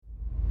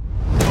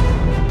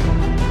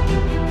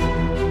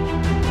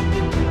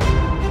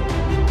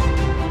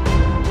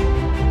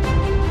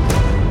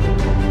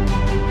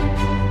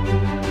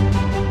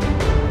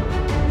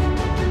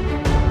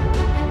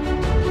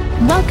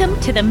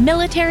to the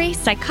Military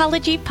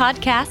Psychology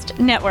Podcast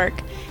Network.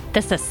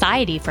 The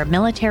Society for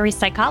Military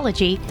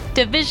Psychology,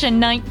 Division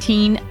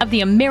 19 of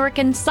the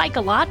American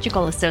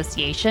Psychological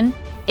Association,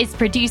 is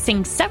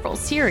producing several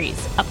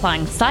series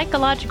applying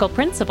psychological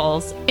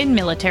principles in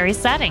military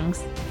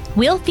settings.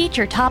 We'll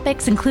feature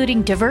topics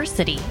including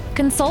diversity,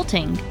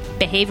 consulting,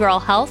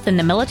 behavioral health in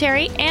the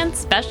military, and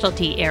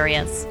specialty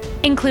areas,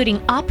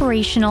 including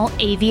operational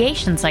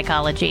aviation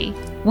psychology.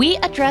 We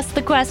address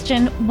the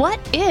question, what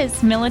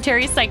is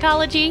military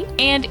psychology,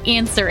 and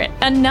answer it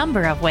a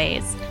number of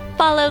ways.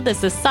 Follow the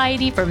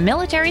Society for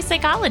Military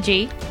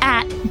Psychology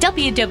at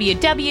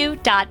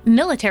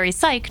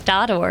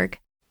www.militaripsych.org.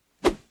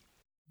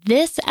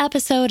 This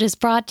episode is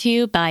brought to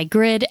you by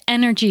Grid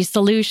Energy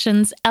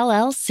Solutions,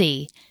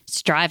 LLC,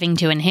 striving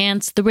to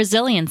enhance the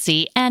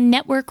resiliency and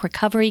network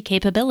recovery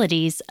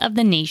capabilities of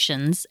the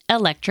nation's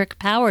electric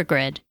power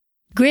grid.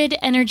 Grid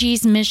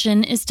Energy's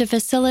mission is to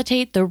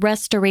facilitate the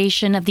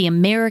restoration of the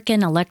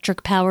American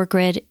electric power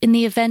grid in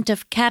the event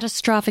of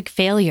catastrophic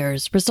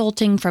failures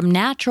resulting from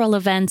natural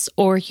events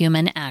or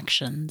human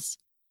actions.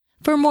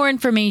 For more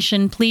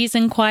information, please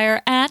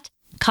inquire at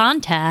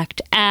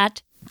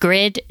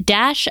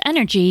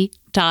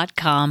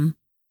contact@grid-energy.com.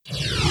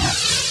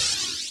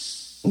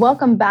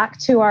 Welcome back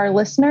to our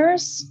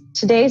listeners.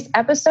 Today's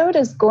episode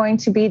is going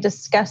to be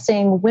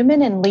discussing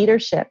women in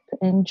leadership.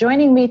 And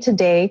joining me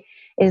today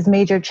is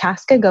Major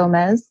Chaska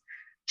Gomez.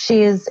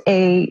 She is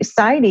a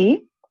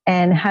PsyD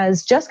and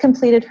has just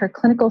completed her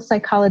clinical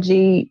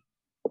psychology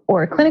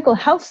or clinical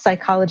health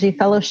psychology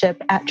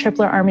fellowship at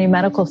Tripler Army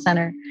Medical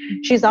Center.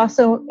 She's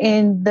also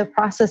in the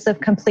process of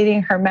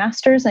completing her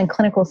master's in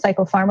clinical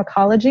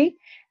psychopharmacology,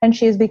 and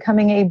she is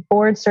becoming a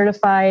board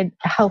certified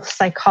health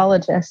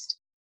psychologist.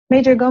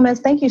 Major Gomez,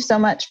 thank you so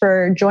much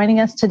for joining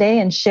us today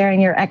and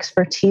sharing your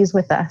expertise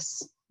with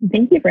us.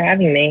 Thank you for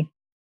having me.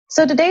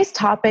 So today's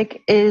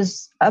topic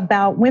is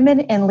about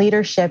women in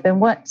leadership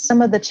and what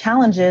some of the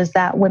challenges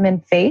that women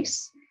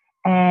face,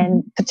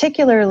 and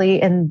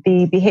particularly in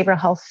the behavioral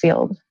health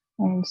field.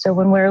 And so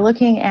when we're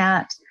looking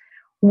at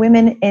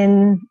women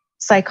in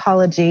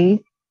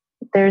psychology,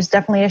 there's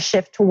definitely a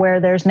shift to where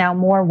there's now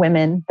more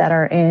women that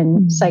are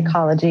in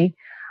psychology.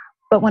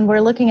 But when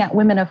we're looking at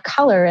women of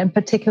color, and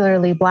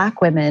particularly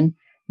Black women,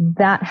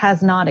 that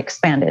has not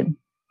expanded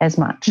as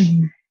much.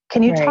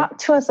 Can you talk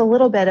to us a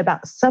little bit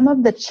about some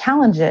of the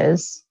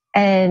challenges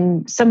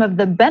and some of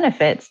the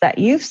benefits that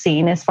you've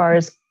seen as far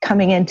as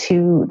coming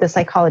into the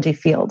psychology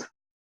field?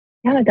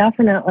 Yeah,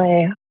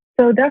 definitely.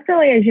 So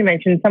definitely, as you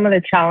mentioned, some of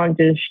the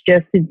challenges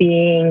just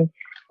being,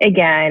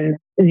 again,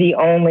 the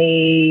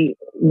only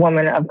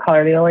woman of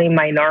color, the only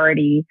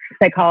minority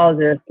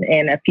psychologist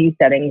in a few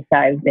settings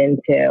I've been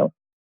to.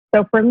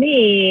 So for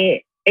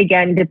me,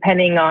 again,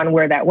 depending on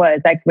where that was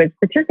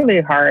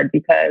particularly hard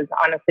because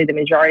honestly, the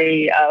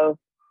majority of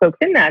folks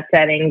in that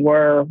setting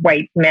were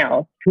white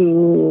males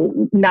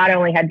who not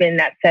only had been in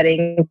that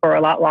setting for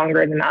a lot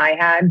longer than I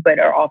had, but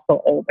are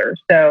also older.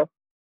 So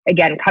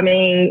again,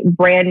 coming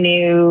brand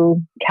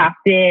new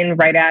captain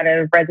right out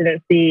of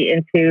residency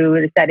into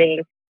the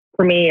setting,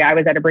 for me, I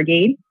was at a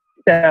brigade.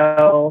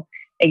 So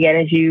again,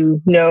 as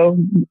you know,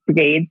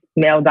 brigades,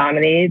 male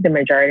dominated, the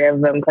majority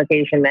of them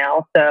Caucasian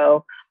male.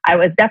 So I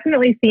was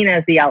definitely seen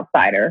as the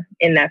outsider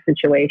in that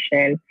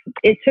situation.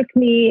 It took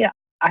me,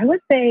 I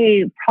would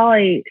say,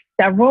 probably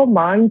several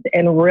months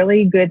and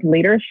really good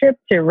leadership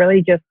to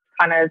really just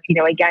kind of,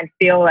 again,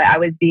 feel that I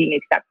was being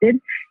accepted,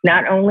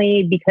 not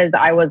only because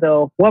I was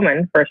a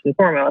woman, first and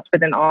foremost,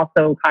 but then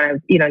also kind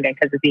of, again,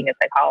 because of being a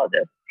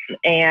psychologist.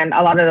 And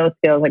a lot of those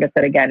skills, like I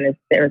said, again,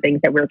 there are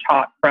things that we're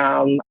taught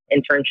from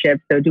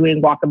internships. So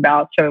doing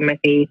walkabouts, showing my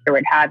face or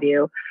what have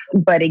you.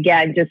 But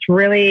again, just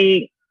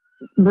really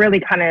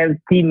kind of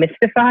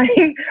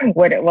demystifying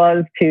what it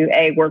was to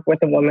work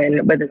with a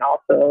woman, but then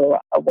also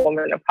a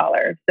woman of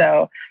color.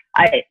 So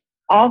I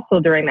also,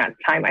 during that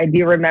time, I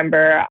do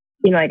remember,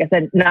 like I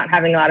said, not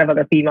having a lot of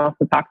other females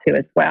to talk to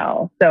as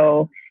well.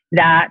 So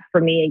that for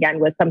me, again,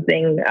 was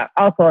something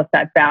also a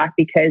setback,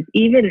 because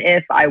even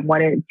if I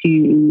wanted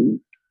to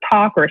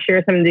talk or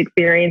share some of the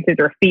experiences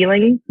or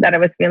feelings that I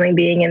was feeling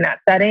being in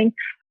that setting,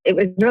 it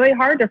was really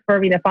hard for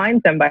me to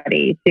find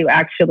somebody to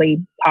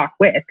actually talk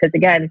with, because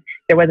again,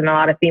 there wasn't a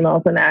lot of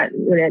females in that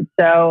unit.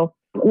 So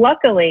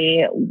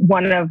luckily,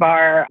 one of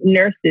our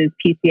nurses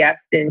PCS'd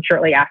in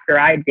shortly after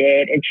I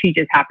did, and she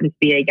just happened to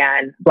be,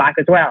 again, Black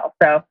as well.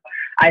 So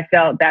I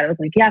felt that it was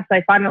like, yes,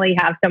 I finally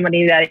have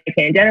somebody that I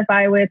can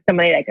identify with,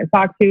 somebody that I can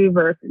talk to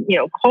versus,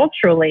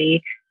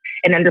 culturally,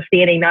 and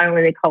understanding not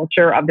only the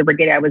culture of the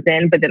brigade I was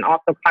in, but then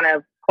also kind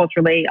of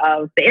culturally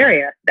of the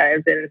area that I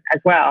was in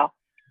as well.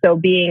 So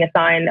being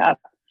assigned up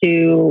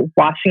to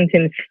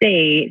Washington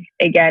State,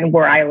 again,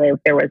 where I live,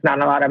 there was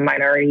not a lot of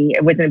minority,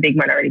 it wasn't a big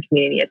minority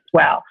community as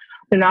well.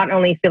 So not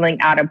only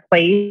feeling out of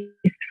place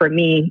for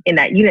me in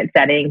that unit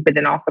setting, but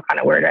then also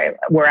kind of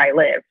where I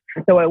live.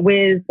 So it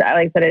was,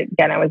 like I said,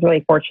 again, I was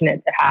really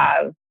fortunate to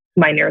have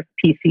my nurse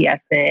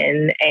PCS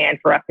in and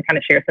for us to kind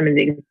of share some of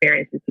the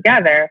experiences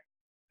together.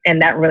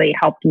 And that really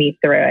helped me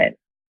through it.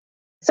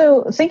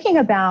 So thinking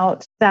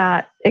about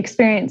that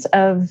experience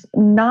of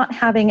not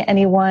having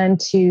anyone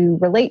to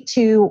relate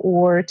to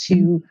or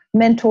to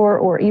mentor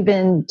or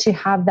even to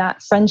have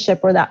that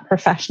friendship or that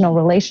professional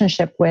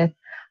relationship with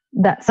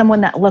that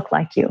someone that looked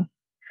like you.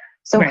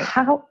 So Right.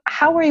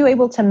 how were you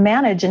able to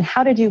manage, and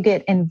how did you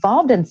get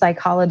involved in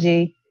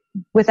psychology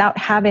without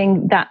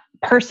having that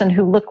person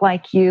who looked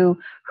like you,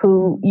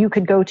 who you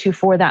could go to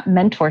for that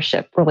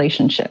mentorship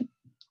relationship?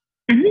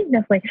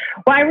 Definitely.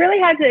 Well, I really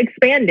had to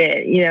expand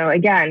it,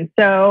 again.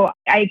 So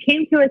I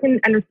came to an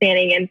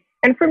understanding,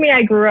 and for me,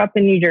 I grew up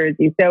in New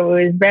Jersey. So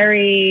it was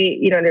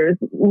very, there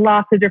was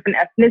lots of different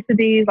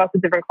ethnicities, lots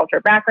of different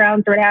cultural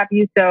backgrounds, or what have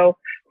you. So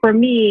for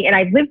me, and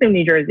I've lived in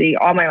New Jersey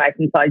all my life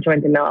until I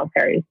joined the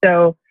military.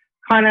 So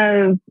kind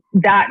of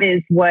that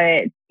is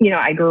what,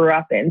 I grew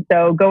up in.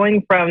 So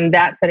going from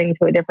that setting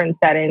to a different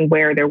setting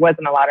where there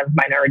wasn't a lot of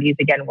minorities,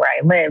 again, where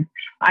I lived,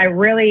 I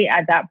really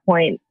at that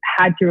point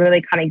had to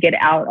really kind of get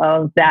out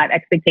of that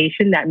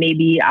expectation that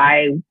maybe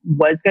I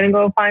was going to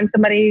go find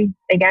somebody,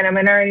 again, a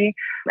minority.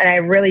 And I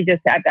really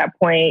just at that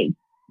point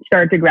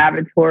started to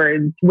gravitate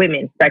towards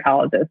women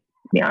psychologists,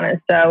 to be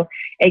honest. So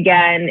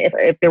again,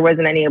 if there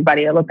wasn't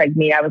anybody that looked like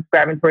me, I was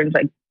gravitating towards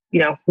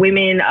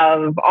women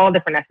of all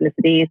different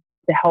ethnicities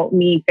to help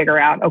me figure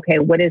out, okay,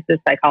 what is this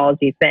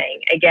psychology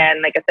thing?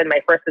 Again, like I said,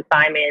 my first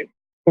assignment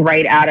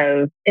right out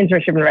of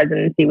internship and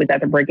residency was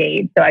at the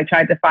brigade. So I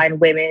tried to find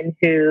women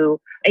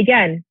who,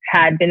 again,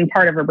 had been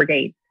part of a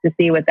brigade to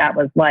see what that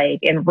was like.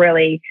 And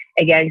really,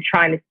 again,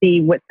 trying to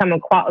see what some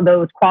of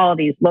those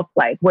qualities look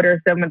like. What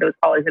are some of those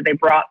qualities that they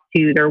brought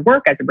to their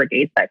work as a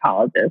brigade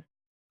psychologist?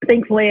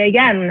 Thankfully,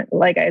 again,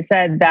 like I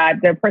said, that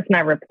the person I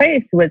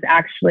replaced was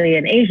actually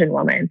an Asian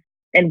woman.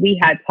 And we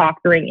had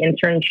talked during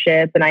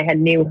internship, and I had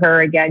knew her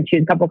again. She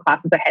was a couple of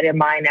classes ahead of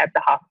mine at the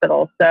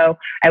hospital. So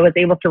I was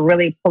able to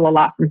really pull a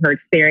lot from her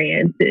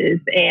experiences.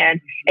 And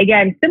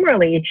again,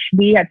 similarly,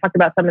 we had talked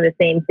about some of the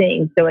same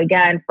things. So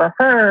again, for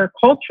her,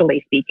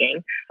 culturally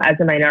speaking, as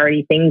a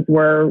minority, things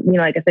were,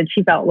 like I said,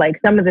 she felt like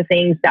some of the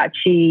things that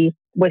she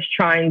was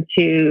trying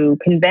to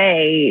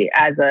convey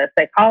as a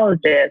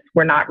psychologist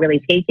were not really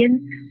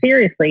taken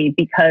seriously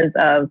because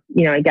of,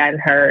 again,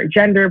 her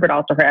gender, but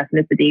also her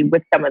ethnicity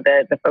with some of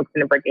the folks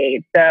in the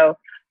brigade. So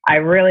I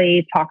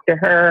really talked to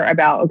her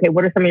about, okay,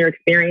 what are some of your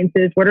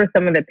experiences? What are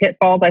some of the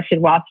pitfalls I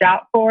should watch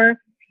out for?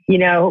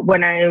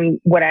 When I'm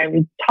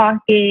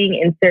talking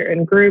in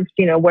certain groups,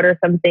 what are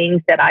some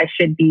things that I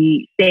should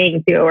be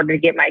saying to in order to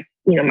get my,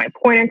 my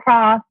point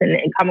across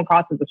and come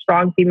across as a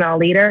strong female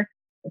leader?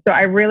 So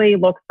I really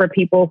looked for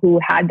people who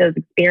had those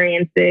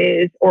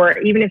experiences, or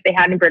even if they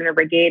hadn't been in a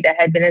brigade, that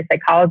had been a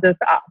psychologist,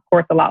 of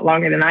course, a lot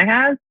longer than I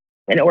have,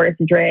 in order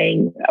to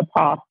drain a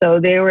path. So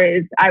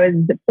I was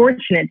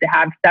fortunate to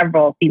have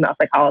several female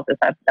psychologists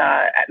at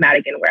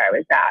Madigan where I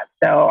was at.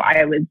 So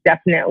I was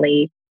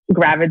definitely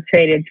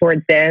gravitated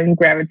towards them,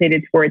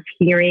 gravitated towards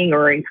hearing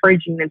or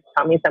encouraging them to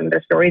tell me some of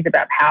their stories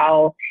about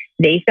how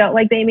they felt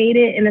like they made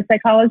it in the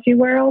psychology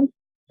world.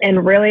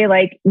 And really,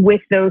 like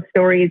with those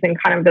stories and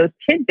kind of those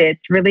tidbits,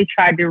 really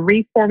tried to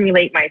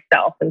reformulate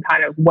myself and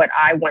kind of what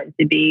I want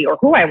to be or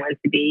who I want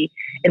to be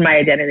in my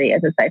identity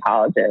as a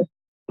psychologist.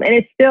 And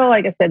it's still,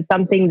 like I said,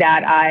 something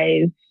that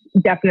I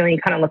definitely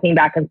kind of looking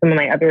back on some of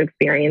my other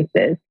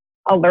experiences,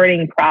 a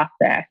learning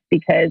process,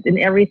 because in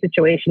every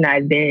situation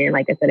I've been in,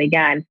 like I said,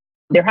 again,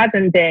 there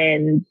hasn't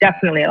been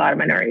definitely a lot of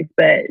minorities,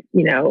 but,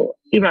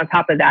 even on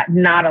top of that,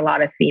 not a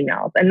lot of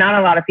females and not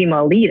a lot of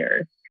female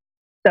leaders.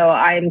 So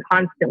I'm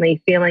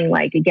constantly feeling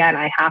like, again,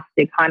 I have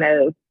to kind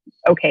of,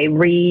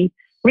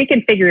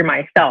 reconfigure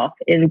myself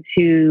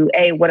into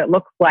A, what it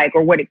looks like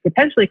or what it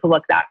potentially could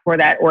look like for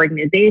that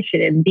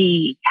organization, and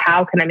B,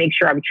 how can I make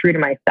sure I'm true to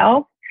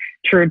myself,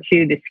 true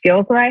to the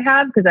skills that I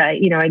have? Because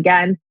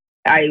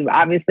I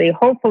obviously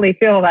hopefully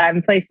feel that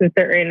I'm placed in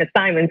certain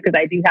assignments because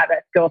I do have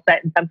that skill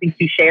set and something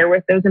to share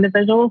with those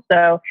individuals.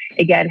 So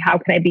again, how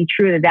can I be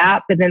true to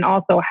that? But then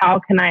also, how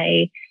can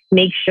I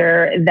make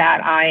sure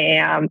that I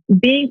am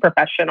being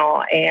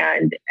professional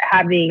and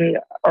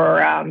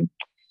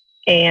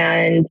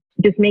and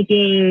just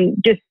making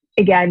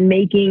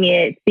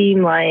it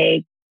seem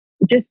like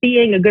just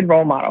being a good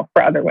role model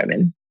for other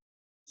women.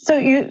 So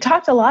you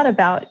talked a lot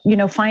about,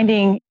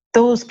 finding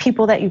those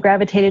people that you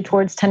gravitated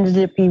towards tended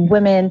to be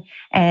women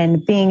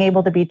and being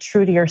able to be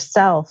true to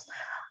yourself.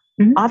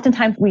 Mm-hmm.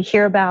 Oftentimes we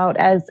hear about,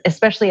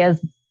 especially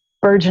as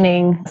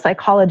burgeoning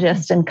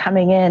psychologists and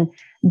coming in,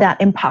 that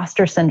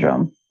imposter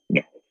syndrome.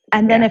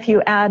 And then if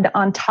you add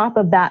on top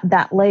of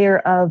that layer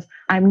of,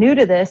 I'm new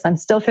to this, I'm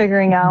still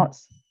figuring out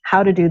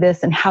how to do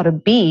this and how to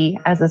be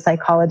as a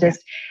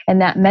psychologist. And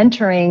that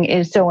mentoring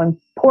is so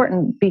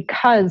important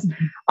because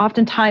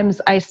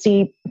oftentimes I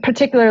see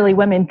particularly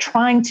women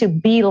trying to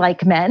be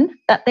like men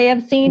that they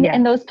have seen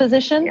in those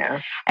positions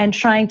and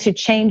trying to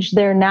change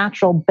their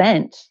natural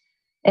bent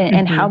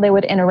and how they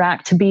would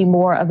interact to be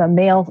more of a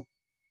male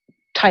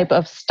type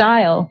of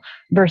style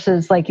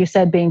versus, like you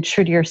said, being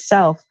true to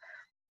yourself.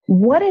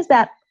 What is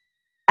that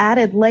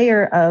added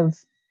layer of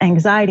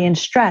anxiety and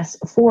stress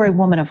for a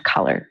woman of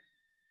color?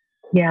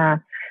 Yeah.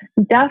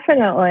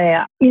 Definitely.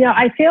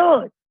 I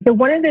feel that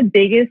one of the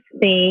biggest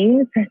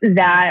things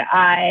that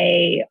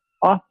I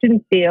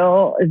often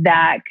feel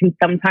that can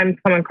sometimes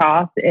come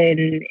across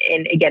in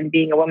again,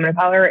 being a woman of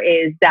color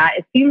is that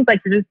it seems like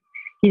you're just,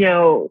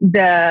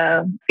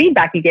 the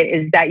feedback you get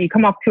is that you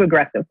come off too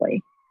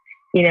aggressively.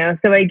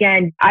 So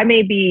again, I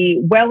may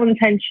be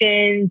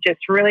well-intentioned,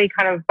 just really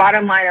kind of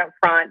bottom line up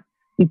front,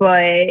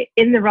 but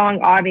in the wrong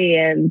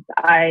audience,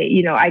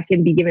 I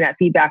can be given that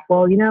feedback.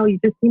 Well, you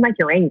just seem like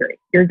you're angry.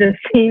 You're just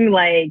seem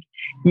like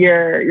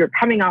you're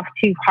coming off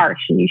too harsh,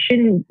 and you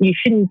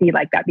shouldn't be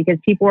like that, because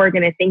people are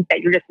going to think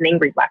that you're just an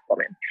angry Black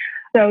woman.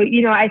 So,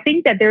 I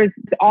think that there's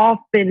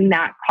often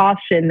that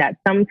caution that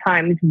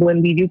sometimes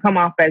when we do come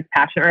off as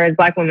passionate, or as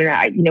Black women,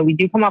 we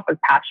do come off as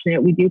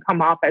passionate, we do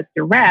come off as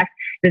direct,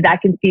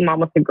 that can seem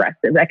almost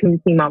aggressive, that can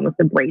seem almost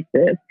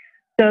abrasive.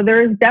 So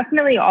there's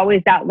definitely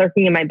always that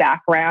lurking in my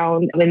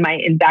background,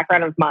 in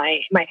background of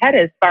my head,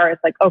 as far as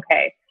like,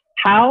 okay,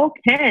 how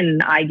can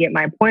I get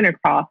my point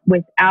across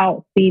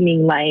without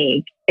seeming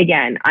like,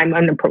 again, I'm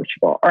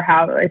unapproachable, or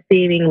how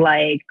seeming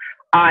like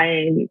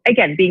I'm,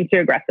 again, being too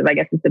aggressive, I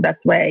guess is the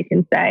best way I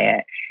can say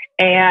it.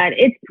 And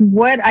it's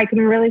what I can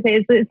really say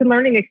is it's a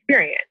learning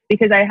experience,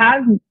 because I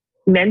have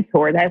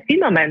mentors, I have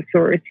female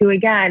mentors who,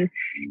 again,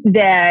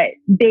 that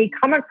they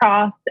come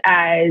across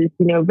as,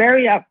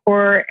 very up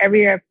for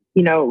every,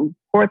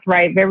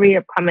 forthright, very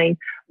upcoming,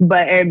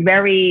 but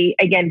very,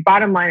 again,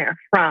 bottom line up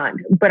front.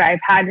 But I've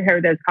had to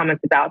hear those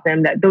comments about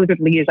them that those are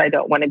the leaders I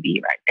don't want to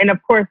be, right? And of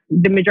course,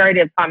 the majority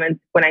of comments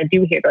when I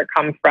do hear them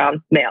come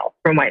from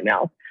white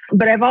males.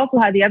 But I've also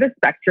had the other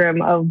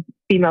spectrum of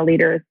female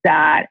leaders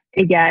that,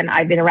 again,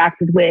 I've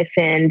interacted with,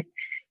 and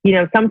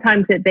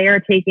sometimes that they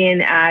are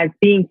taken as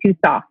being too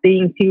soft,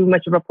 being too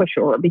much of a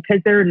pushover, because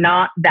they're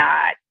not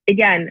that,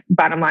 again,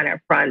 bottom line up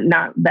front,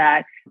 not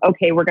that,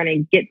 okay, we're going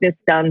to get this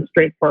done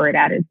straightforward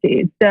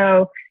attitude.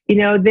 So,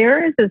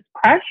 there is this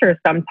pressure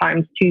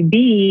sometimes to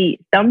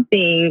be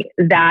something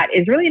that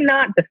is really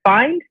not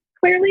defined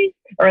clearly,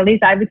 or at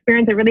least I've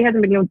experienced it really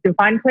hasn't been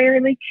defined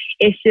clearly.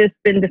 It's just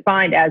been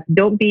defined as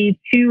don't be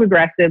too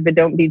aggressive, but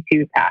don't be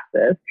too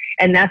passive.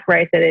 And that's where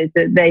I said is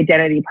the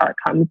identity part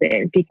comes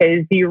in,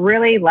 because you're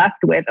really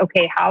left with,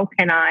 okay, how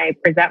can I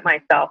present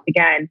myself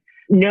again,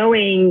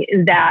 knowing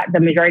that the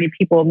majority of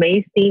people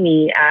may see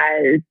me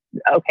as,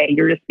 okay,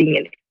 you're just being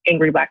an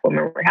angry Black woman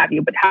or what have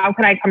you, but how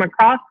can I come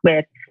across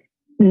with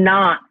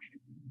not,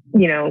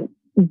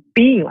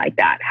 being like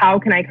that? How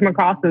can I come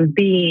across as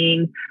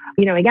being,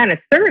 again,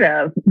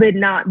 assertive, but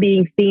not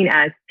being seen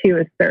as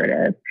too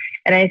assertive?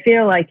 And I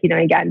feel like,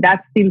 again,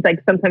 that seems like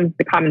sometimes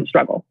the common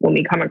struggle when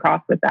we come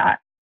across with that.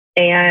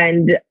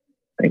 And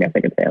I guess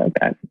I could say it like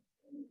that.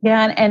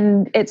 Yeah.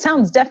 And it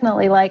sounds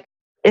definitely like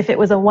if it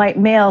was a white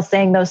male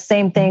saying those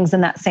same things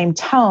in that same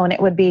tone,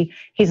 it would be,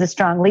 he's a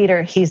strong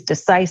leader, he's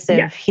decisive,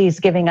 yeah, he's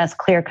giving us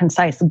clear,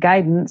 concise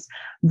guidance,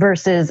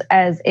 versus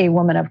as a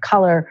woman of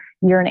color,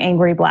 you're an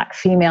angry Black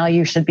female,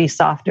 you should be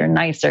softer,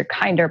 nicer,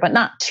 kinder, but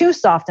not too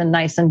soft and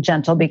nice and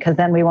gentle, because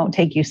then we won't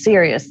take you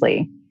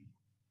seriously.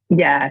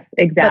 Yes,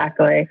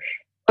 exactly.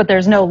 But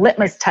there's no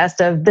litmus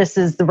test of this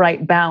is the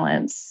right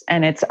balance.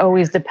 And it's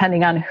always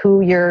depending on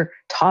who you're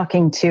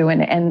talking to.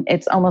 And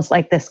it's almost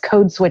like this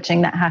code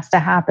switching that has to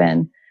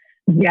happen.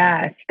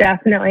 Yes,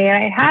 definitely.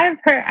 And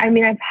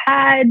I've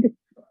had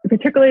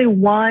particularly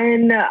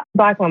one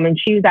Black woman.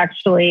 She was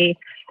actually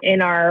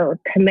in our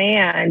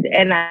command,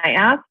 and I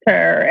asked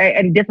her,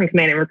 a different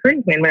command, and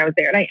recruiting command, when I was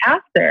there, and I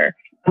asked her,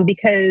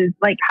 because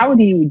like, how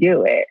do you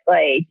do it?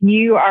 Like,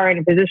 you are in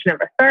a position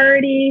of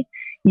authority.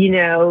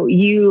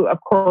 You, of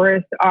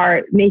course,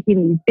 are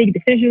making these big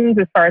decisions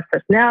as far as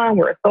personnel,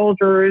 where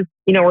soldiers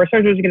are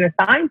going to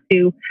assign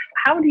to.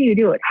 How do you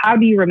do it? How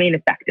do you remain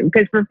effective?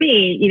 Because for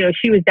me,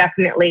 she was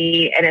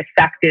definitely an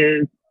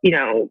effective,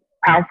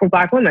 powerful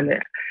Black woman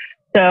there.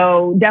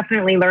 So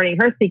definitely learning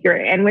her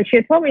secret. And when she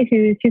had told me,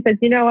 she said,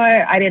 you know what?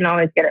 I didn't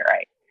always get it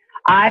right.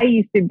 I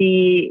used to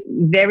be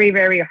very,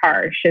 very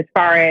harsh as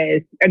far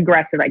as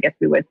aggressive, I guess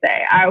we would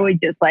say. I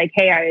would just like,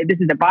 hey, this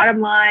is the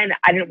bottom line.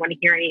 I didn't want to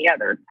hear any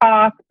other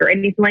talk or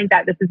anything like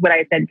that. This is what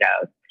I said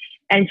goes.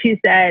 And she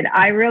said,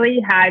 I really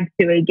had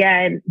to,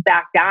 again,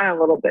 back down a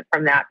little bit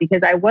from that,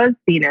 because I was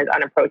seen as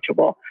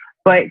unapproachable.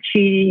 But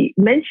she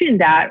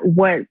mentioned that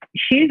what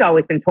she's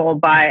always been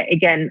told by,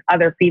 again,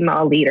 other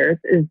female leaders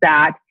is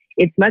that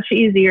it's much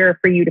easier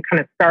for you to kind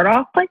of start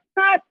off like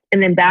that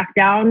and then back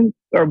down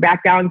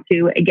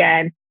to,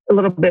 again, a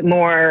little bit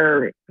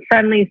more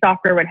friendly,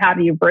 softer, what have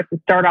you, versus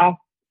start off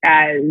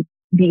as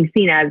being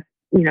seen as,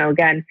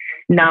 again,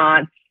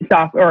 not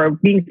soft, or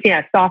being seen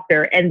as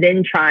softer, and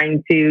then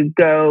trying to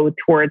go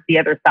towards the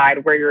other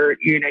side where you're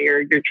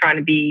trying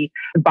to be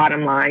the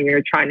bottom line,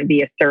 you're trying to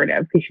be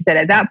assertive. Because she said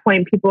at that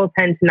point, people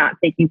tend to not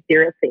take you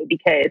seriously,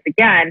 because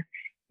again,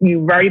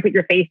 you've already put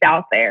your face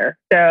out there.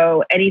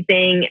 So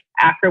anything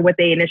after what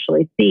they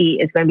initially see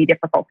is going to be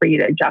difficult for you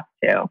to adjust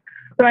to.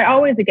 So I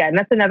always, again,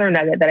 that's another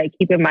nugget that I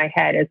keep in my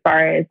head as far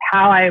as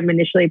how I am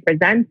initially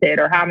presented,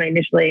 or how I'm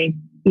initially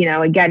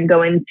again,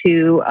 go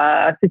into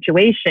a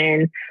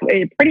situation,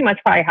 it's pretty much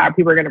probably how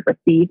people are going to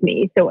perceive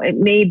me. So it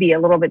may be a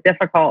little bit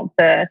difficult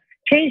to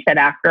change that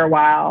after a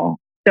while.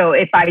 So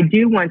if I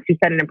do want to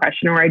set an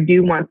impression, or I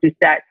do want to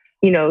set,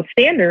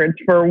 standards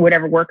for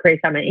whatever workplace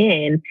I'm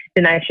in,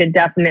 then I should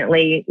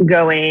definitely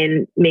go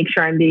in, make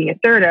sure I'm being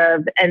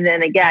assertive, and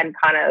then again,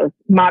 kind of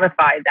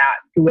modify that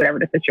to whatever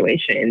the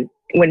situation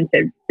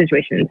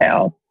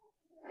entails.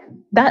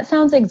 That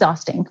sounds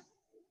exhausting.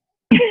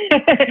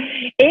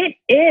 It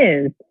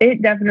is.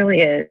 It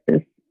definitely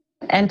is.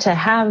 And to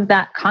have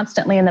that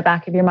constantly in the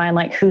back of your mind,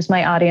 like, who's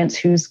my audience,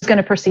 who's going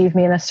to perceive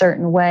me in a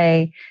certain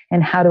way,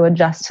 and how to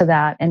adjust to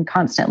that, and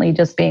constantly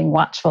just being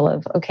watchful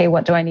of, okay,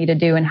 what do I need to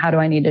do and how do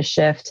I need to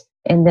shift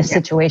in this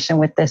situation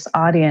with this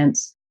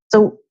audience?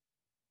 So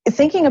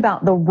thinking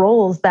about the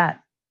roles that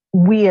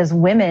we as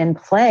women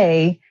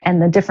play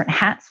and the different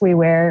hats we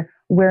we're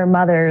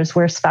mothers,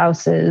 we're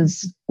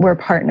spouses, we're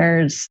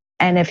partners.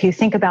 And if you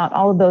think about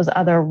all of those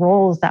other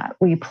roles that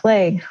we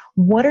play,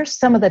 what are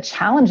some of the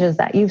challenges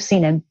that you've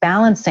seen in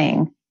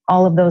balancing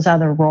all of those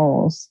other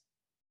roles?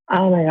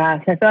 Oh my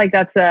gosh, I feel like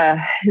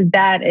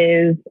that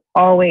is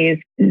always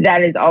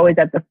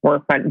at the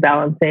forefront,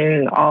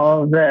 balancing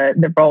all of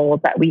the roles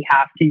that we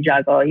have to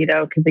juggle,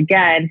 because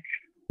again,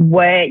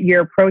 what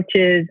your approach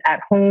is at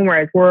home or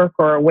at work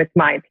or with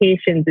my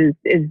patients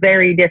is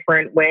very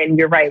different when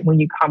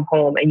you come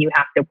home and you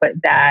have to put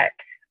that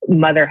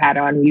mother hat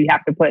on, you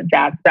have to put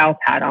that spouse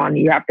hat on,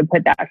 you have to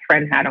put that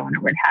friend hat on,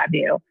 or what have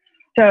you.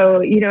 So,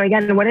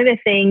 again, one of the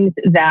things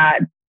that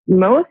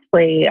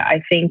mostly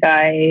I think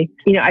I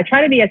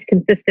try to be as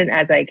consistent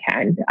as I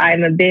can.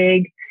 I'm a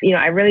big,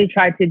 I really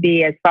try to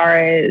be as far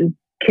as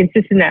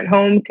consistent at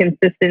home,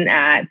 consistent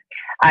at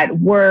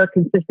work,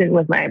 consistent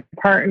with my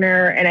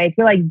partner. And I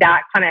feel like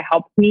that kind of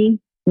helps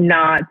me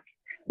not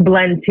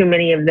blend too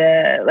many of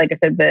the, like I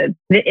said, the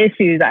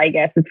issues, I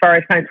guess, as far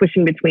as kind of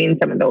switching between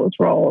some of those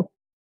roles.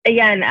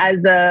 Again,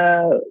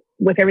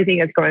 with everything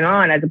that's going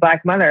on as a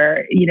Black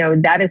mother,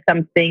 that is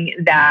something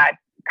that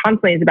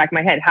constantly is in the back of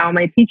my head. How am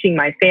I teaching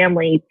my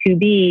family to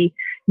be,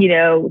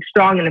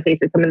 strong in the face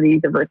of some of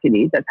these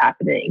adversities that's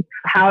happening?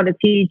 How to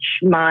teach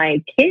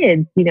my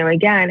kids,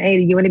 again, hey,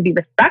 you want to be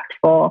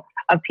respectful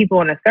of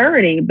people in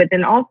authority, but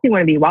then also you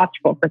want to be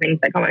watchful for things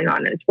that are going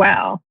on as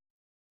well.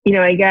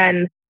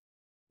 Again,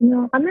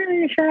 I'm not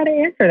really sure how to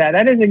answer that.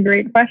 That is a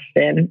great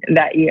question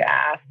that you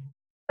asked.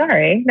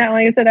 Sorry. No,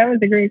 like I said, that was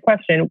a great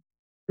question.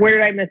 Where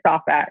did I miss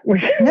off at?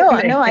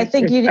 No, I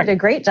think you did a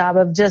great job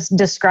of just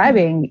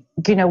describing,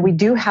 we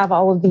do have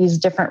all of these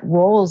different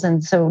roles.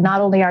 And so not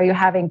only are you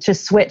having to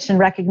switch and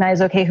recognize,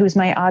 okay, who's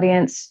my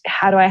audience?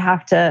 How do I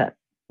have to,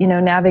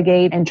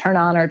 navigate and turn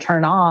on or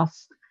turn off,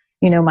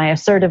 my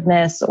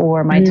assertiveness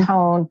or my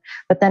tone?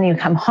 But then you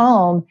come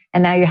home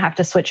and now you have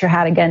to switch your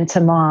hat again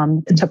to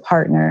mom, to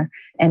partner,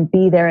 and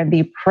be there and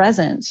be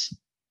present.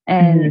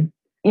 And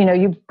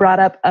you brought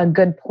up a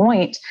good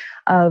point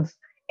of,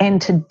 in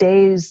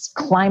today's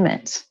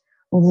climate,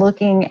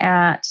 looking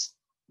at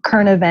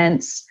current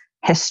events,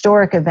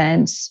 historic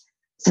events,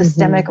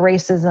 systemic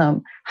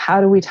racism,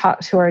 how do we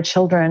talk to our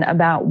children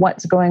about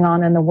what's going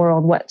on in the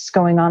world, what's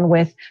going on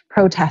with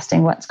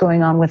protesting, what's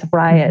going on with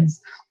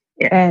riots,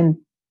 and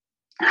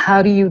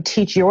how do you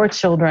teach your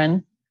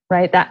children,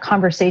 right? That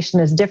conversation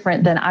is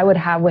different than I would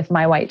have with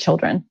my white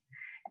children.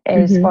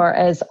 As far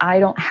as I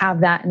don't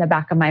have that in the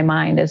back of my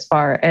mind, as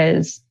far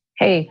as,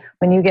 hey,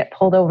 when you get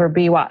pulled over,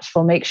 be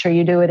watchful, make sure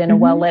you do it in a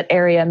well-lit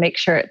area, make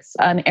sure it's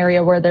an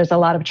area where there's a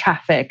lot of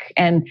traffic,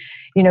 and,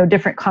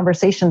 different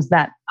conversations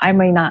that I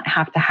may not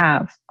have to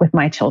have with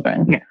my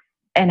children,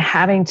 and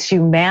having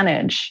to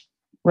manage,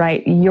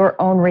 right, your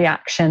own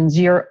reactions,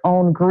 your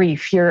own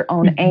grief, your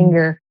own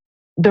anger,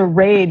 the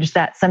rage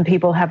that some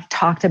people have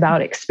talked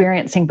about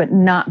experiencing, but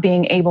not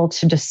being able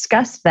to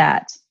discuss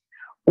that,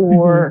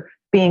 or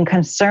being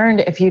concerned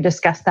if you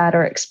discuss that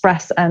or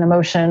express an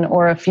emotion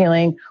or a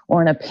feeling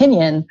or an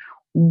opinion,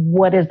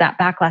 what is that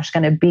backlash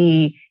going to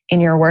be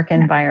in your work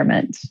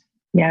environment?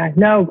 Yeah,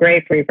 no,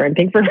 great, Freeford.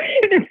 Thanks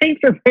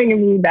for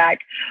bringing me back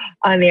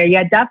on there.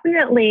 Yeah,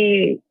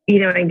 definitely.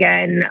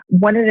 Again,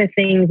 one of the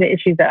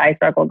issues that I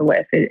struggled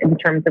with in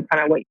terms of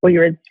kind of what you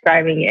were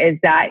describing is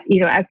that,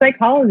 as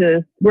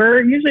psychologists,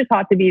 we're usually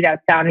taught to be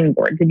that sounding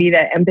board, to be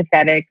that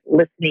empathetic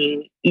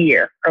listening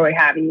ear or what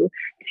have you,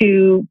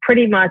 to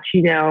pretty much,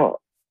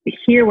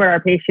 hear what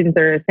our patients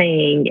are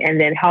saying and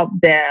then help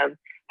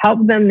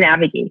them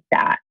navigate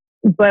that.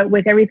 But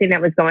with everything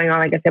that was going on,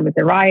 like I said, with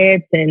the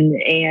riots and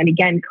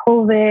again,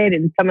 COVID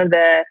and some of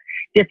the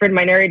different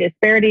minority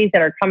disparities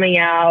that are coming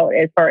out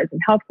as far as in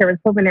healthcare and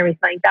COVID and everything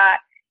like that,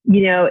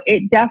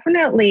 it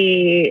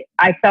definitely,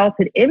 I felt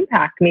it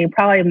impact me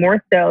probably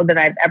more so than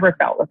I've ever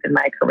felt within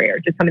my career,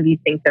 just some of these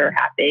things that are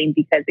happening.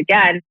 Because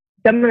again,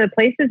 some of the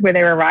places where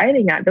they were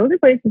rioting at, those are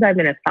places I've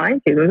been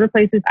assigned to. Those are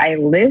places I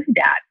lived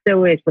at.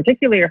 So it's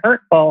particularly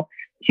hurtful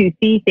to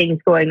see things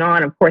going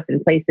on, of course,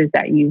 in places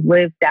that you've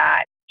lived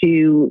at,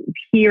 to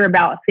hear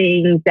about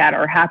things that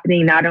are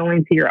happening, not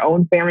only to your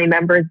own family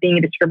members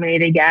being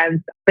discriminated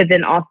against, but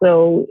then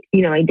also,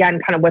 again,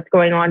 kind of what's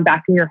going on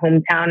back in your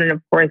hometown. And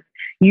of course,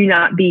 you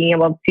not being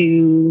able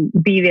to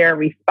be there,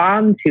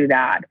 respond to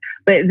that,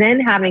 but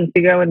then having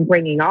to go and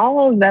bringing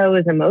all of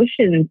those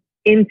emotions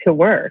into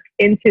work,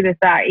 into the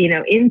fact,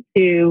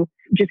 into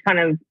just kind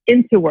of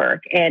into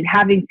work and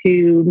having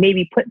to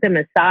maybe put them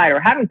aside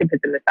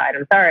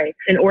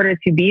in order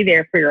to be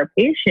there for your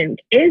patient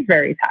is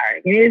very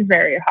tiring. It is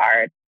very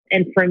hard.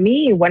 And for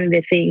me, one of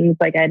the things,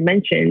 like I had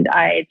mentioned,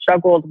 I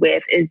struggled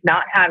with is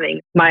not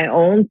having my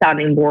own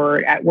sounding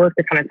board at work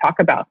to kind of talk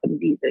about some of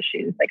these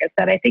issues. Like I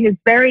said, I think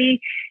it's very,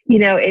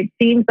 it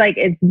seems like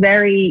it's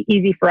very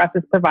easy for us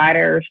as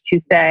providers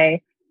to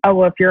say, oh,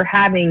 well, if you're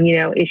having,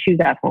 issues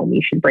at home,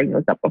 you should bring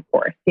those up, of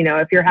course.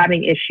 If you're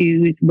having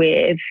issues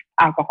with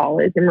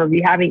alcoholism or if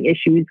you're having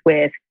issues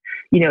with,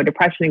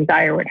 depression,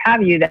 anxiety, or what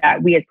have you,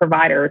 that we as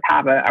providers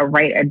have a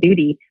right, a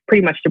duty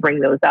pretty much to bring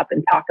those up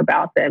and talk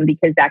about them,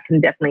 because that can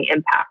definitely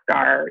impact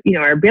our,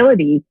 our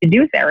ability to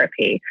do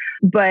therapy.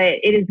 But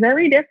it is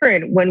very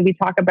different when we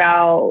talk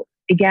about,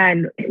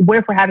 again, what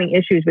if we're having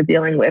issues with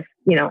dealing with,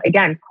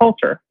 again,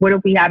 culture? What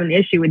if we have an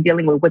issue with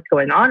dealing with what's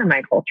going on in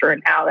my culture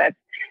and how that's,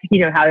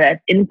 how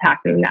that's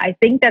impacting? I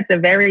think that's a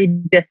very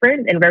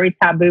different and very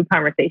taboo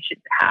conversation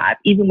to have,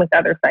 even with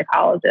other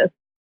psychologists.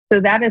 So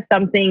that is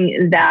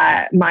something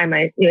that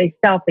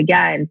myself,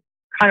 again,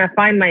 kind of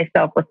find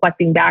myself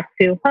reflecting back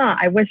to,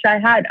 I wish I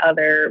had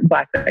other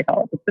Black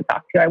psychologists to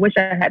talk to. I wish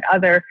I had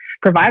other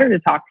providers to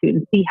talk to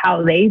and see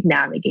how they've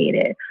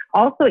navigated.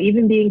 Also,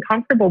 even being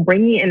comfortable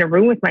bringing it in a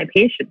room with my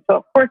patients. So,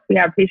 of course, we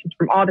have patients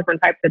from all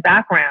different types of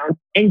backgrounds,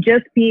 and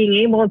just being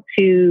able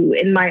to,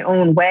 in my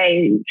own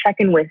way, check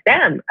in with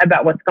them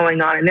about what's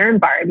going on in their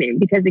environment.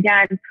 Because,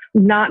 again,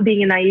 not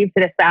being naive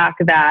to the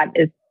fact that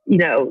it's,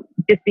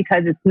 just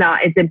because it's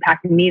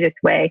impacting me this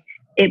way,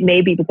 it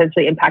may be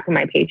potentially impacting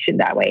my patient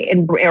that way,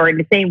 or in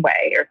the same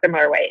way or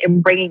similar way,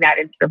 and bringing that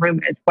into the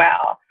room as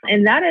well.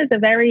 And that is a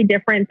very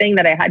different thing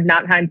that I had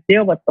not had to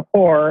deal with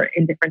before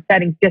in different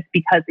settings, just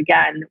because,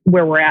 again,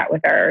 where we're at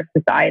with our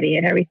society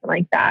and everything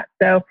like that.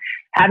 So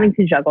having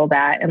to juggle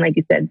that, and like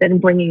you said, then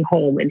bringing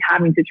home and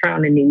having to turn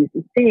on the news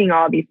and seeing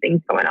all these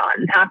things going on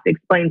and have to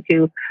explain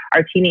to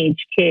our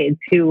teenage kids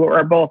who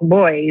are both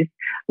boys,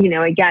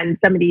 again,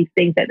 some of these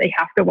things that they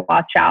have to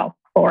watch out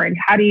for. And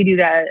how do you do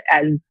that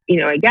as,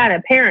 again,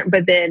 a parent,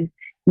 but then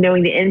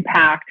knowing the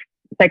impact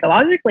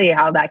psychologically,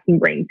 how that can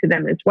bring to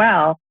them as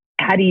well.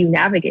 How do you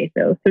navigate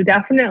those? So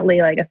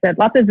definitely, like I said,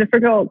 lots of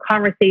difficult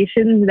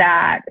conversations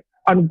that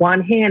on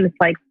one hand, it's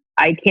like,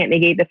 I can't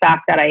negate the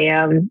fact that I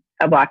am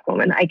a Black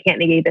woman. I can't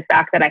negate the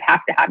fact that I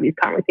have to have these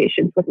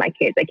conversations with my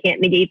kids. I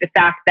can't negate the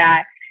fact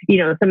that,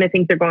 some of the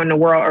things that are going in the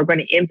world are going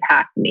to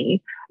impact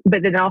me.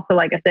 But then also,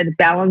 like I said,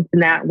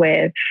 balancing that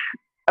with,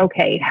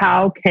 okay,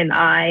 how can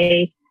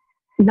I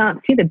not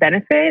see the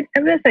benefit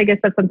of this? I guess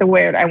that's something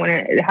weird.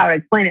 How to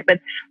explain it, but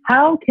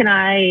how can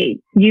I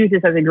use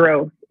this as a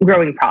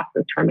growing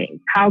process for me?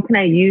 How can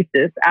I use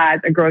this as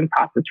a growing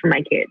process for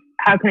my kids?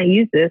 How can I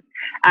use this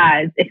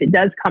as, if it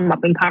does come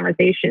up in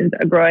conversations,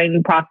 a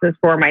growing process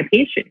for my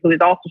patient who is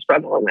also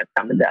struggling with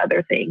some of the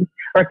other things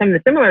or some of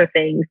the similar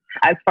things,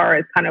 as far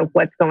as kind of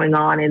what's going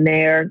on in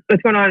their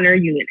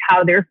unit,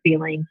 how they're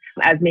feeling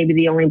as maybe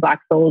the only Black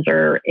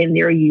soldier in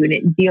their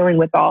unit, dealing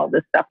with all of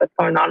this stuff that's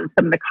going on and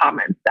some of the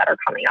comments that are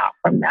coming out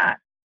from that.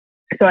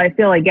 So I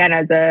feel, again,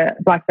 as a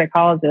Black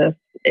psychologist,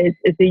 it's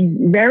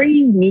a very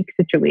unique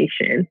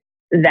situation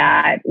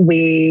that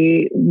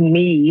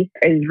me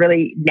is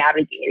really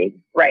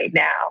navigating right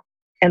now.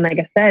 And like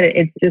I said,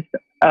 it's just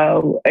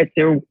it's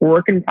a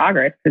work in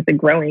progress. It's a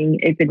growing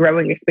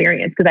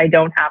experience, because I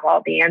don't have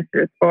all the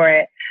answers for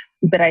it.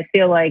 But I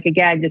feel like,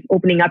 again, just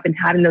opening up and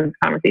having those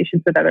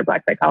conversations with other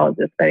Black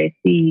psychologists that I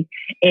see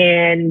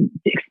and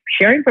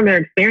sharing from their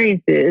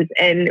experiences,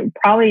 and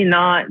probably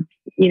not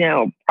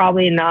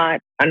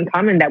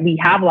uncommon that we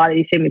have a lot of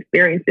these same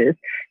experiences,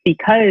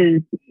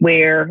 because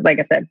we're from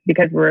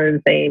the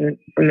same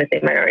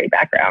minority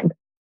background.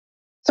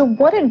 So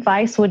what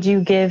advice would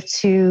you give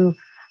to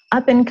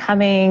up and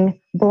coming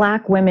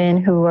Black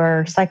women who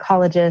are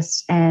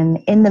psychologists and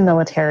in the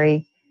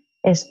military,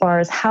 as far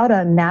as how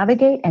to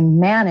navigate and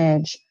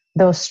manage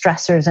those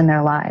stressors in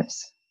their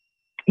lives?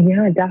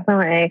 Yeah,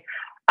 definitely.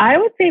 I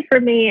would say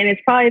for me, and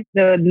it's probably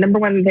the number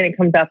one thing that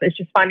comes up, is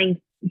just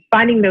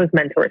finding those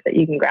mentors that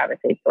you can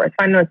gravitate towards,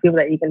 finding those people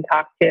that you can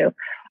talk to.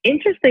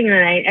 Interesting,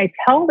 and I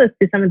tell this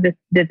to some of the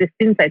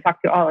students I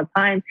talk to all the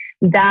time,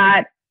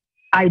 that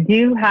I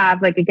do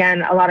have,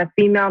 again, a lot of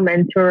female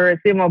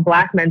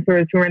Black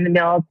mentors who are in the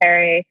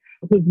military,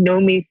 who've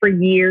known me for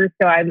years.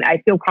 So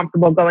I feel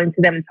comfortable going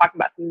to them and talking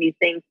about some of these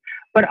things.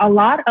 But a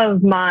lot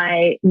of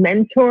my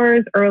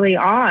mentors early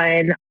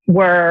on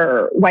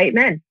were white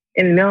men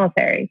in the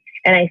military.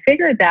 And I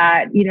figured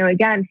that,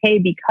 again, hey,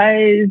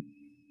 because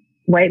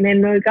white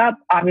men make up,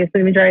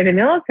 obviously, the majority of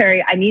the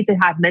military, I need to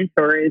have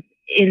mentors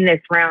in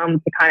this realm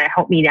to kind of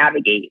help me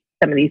navigate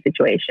some of these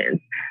situations.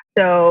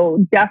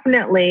 So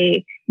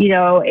definitely,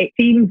 it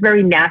seems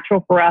very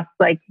natural for us,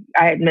 like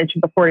I had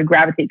mentioned before, to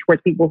gravitate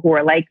towards people who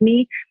are like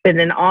me, but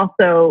then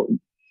also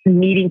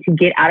needing to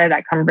get out of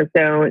that comfort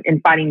zone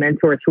and finding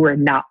mentors who are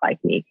not like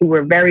me, who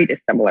were very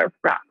dissimilar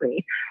from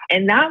me.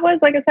 And that was,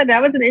 like I said,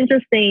 that was an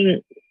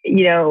interesting,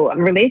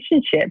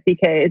 relationship,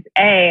 because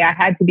I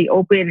had to be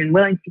open and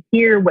willing to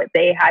hear what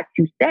they had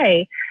to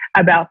say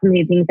about some of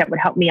the things that would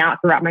help me out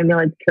throughout my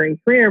military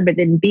career, but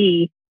then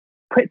B,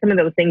 put some of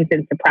those things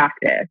into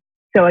practice.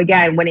 So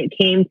again, when it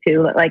came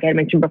to, like I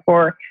mentioned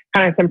before,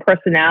 kind of some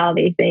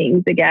personality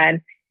things,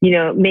 again,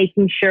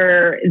 making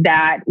sure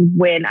that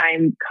when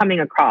I'm coming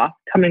across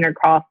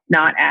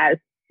not as,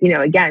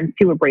 again,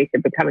 too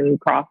abrasive, but coming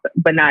across,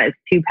 but not as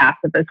too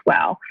passive as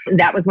well.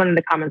 That was one of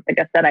the comments, like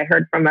I said, I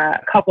heard from a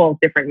couple of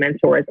different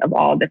mentors of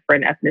all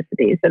different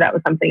ethnicities. So that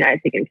was something I had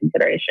taken into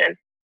consideration.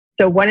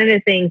 So one of the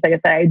things, like I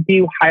said, I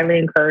do highly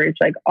encourage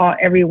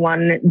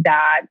everyone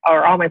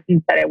or all my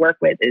students that I work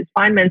with is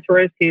find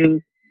mentors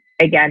who,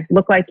 again,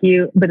 look like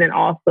you, but then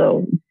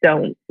also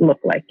don't look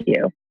like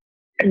you.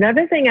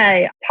 Another thing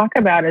I talk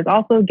about is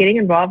also getting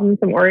involved in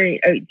some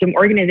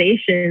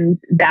organizations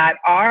that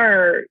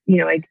are,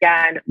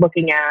 again,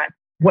 looking at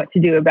what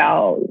to do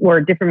about, or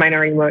different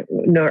minority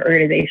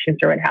organizations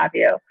or what have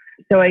you.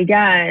 So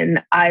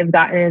again, I've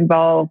gotten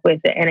involved with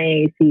the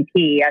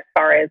NAACP as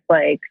far as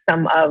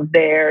some of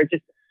their,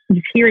 just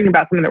hearing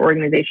about some of the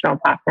organizational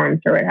platforms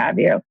or what have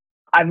you.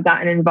 I've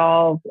gotten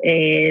involved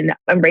in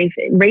race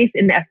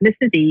and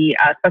ethnicity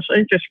special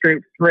interest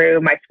groups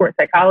through my sports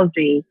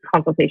psychology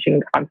consultation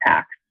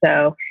contacts.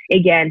 So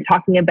again,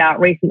 talking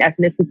about race and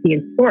ethnicity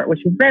in sport,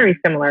 which is very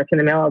similar to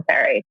the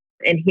military,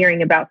 and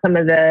hearing about some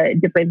of the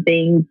different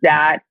things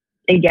that,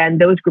 again,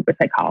 those group of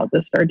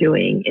psychologists are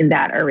doing in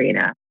that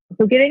arena.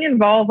 So getting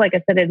involved, like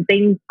I said, in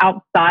things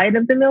outside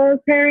of the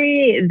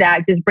military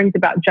that just brings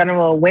about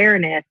general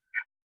awareness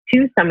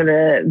to some of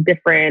the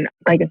different,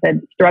 like I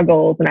said,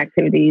 struggles and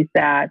activities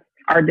that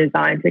are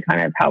designed to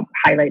kind of help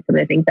highlight some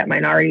of the things that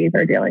minorities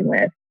are dealing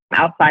with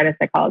outside of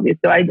psychology.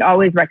 So I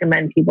always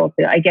recommend people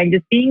to, again,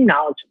 just being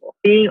knowledgeable,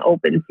 being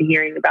open to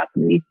hearing about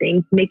some of these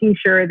things, making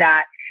sure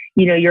that,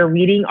 you're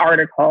reading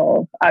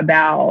articles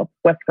about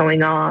what's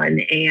going on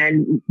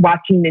and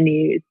watching the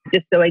news,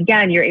 just so,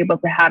 again, you're able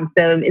to have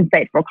some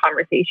insightful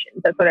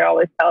conversations. That's what I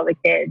always tell the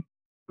kids.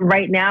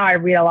 Right now, I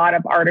read a lot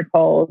of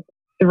articles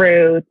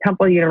through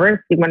Temple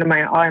University, one of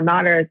my alma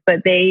maters, but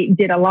they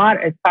did a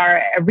lot as far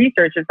as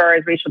research as far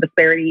as racial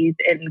disparities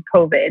in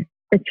COVID,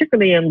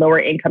 particularly in lower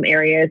income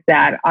areas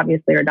that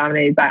obviously are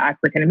dominated by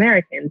African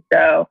Americans.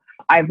 So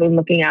I've been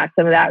looking at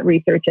some of that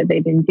research that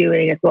they've been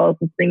doing, as well as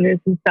listening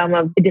to some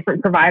of the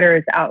different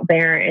providers out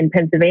there in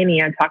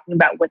Pennsylvania talking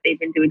about what they've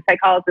been doing,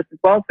 psychologists as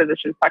well as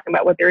physicians talking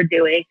about what they're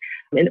doing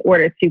in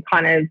order to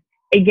kind of,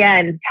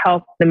 again,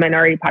 help the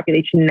minority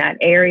population in that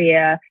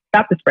area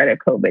stop the spread of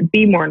COVID,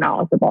 be more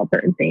knowledgeable about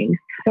certain things.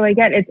 So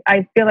again,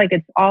 I feel like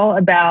it's all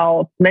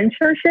about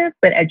mentorship,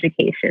 but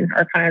education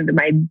are kind of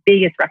my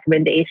biggest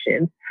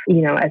recommendations,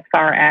 as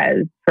far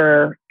as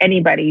for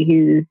anybody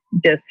who's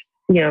just,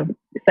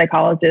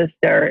 psychologists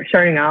or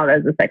starting out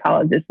as a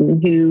psychologist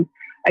and who,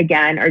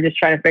 again, are just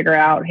trying to figure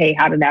out, hey,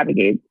 how to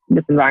navigate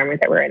this environment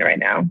that we're in right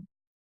now.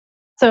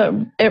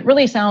 So it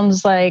really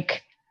sounds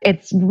like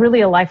it's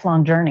really a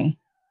lifelong journey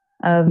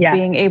of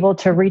being able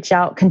to reach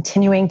out,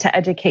 continuing to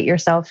educate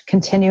yourself,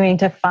 continuing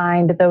to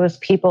find those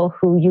people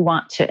who you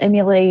want to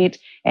emulate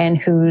and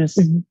whose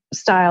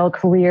style,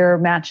 career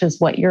matches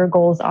what your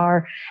goals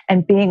are,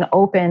 and being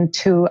open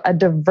to a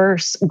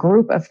diverse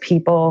group of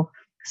people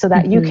so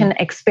that you can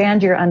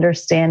expand your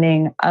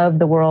understanding of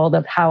the world,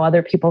 of how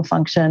other people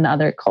function,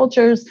 other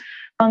cultures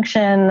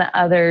function,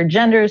 other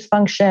genders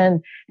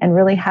function, and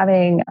really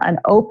having an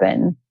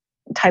open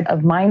type of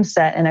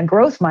mindset and a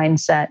growth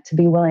mindset to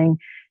be willing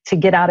to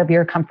get out of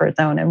your comfort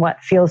zone and what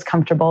feels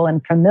comfortable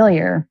and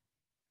familiar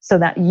so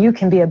that you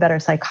can be a better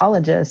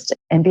psychologist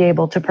and be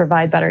able to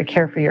provide better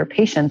care for your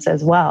patients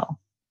as well.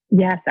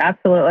 Yes,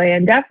 absolutely.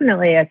 And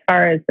definitely as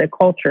far as the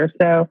culture.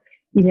 So,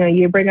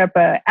 you bring up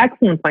an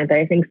excellent point that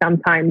I think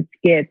sometimes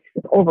gets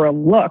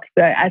overlooked.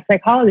 But as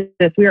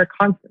psychologists, we are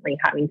constantly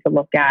having to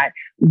look at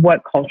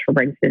what culture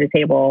brings to the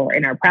table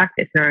in our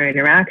practice and our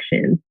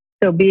interactions.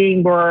 So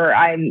being where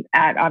I'm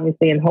at,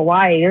 obviously in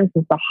Hawaii, this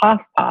is the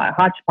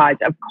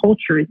hodgepodge of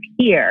cultures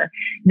here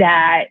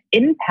that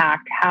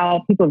impact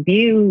how people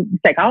view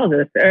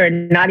psychologists, or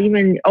not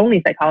even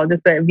only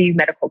psychologists, but view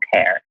medical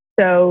care.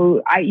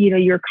 So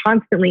you're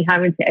constantly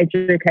having to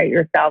educate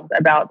yourselves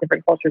about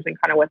different cultures and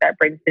kind of what that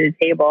brings to the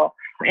table.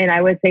 And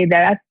I would say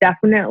that that's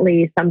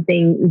definitely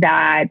something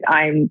that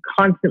I'm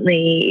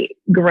constantly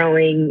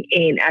growing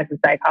in as a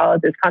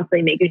psychologist,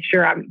 constantly making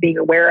sure I'm being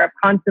aware of,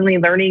 constantly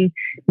learning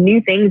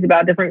new things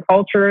about different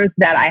cultures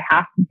that I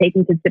have to take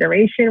into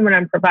consideration when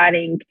I'm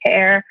providing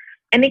care.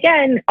 And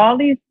again, all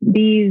these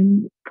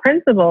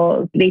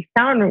principles, they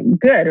sound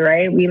good,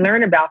 right? We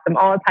learn about them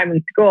all the time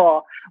in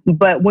school.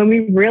 But when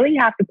we really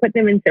have to put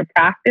them into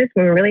practice,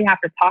 when we really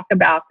have to talk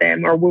about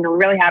them, or when we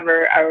really have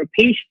a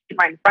patient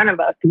right in front of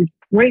us who's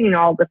bringing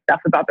all the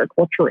stuff about their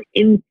culture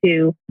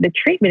into the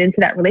treatment, into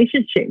that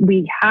relationship,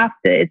 we have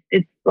to,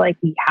 it's like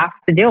we have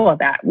to deal with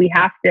that. We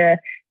have to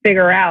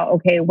figure out,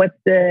 okay, what's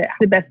the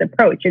best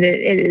approach? And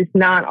it is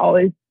not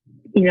always,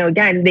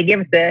 again, they give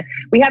us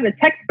we have the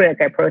textbook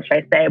approach,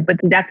 I say, but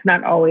that's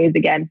not always,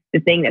 again, the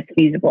thing that's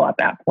feasible at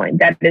that point.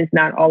 That is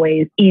not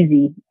always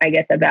easy, I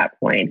guess, at that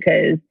point,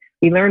 because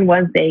we learn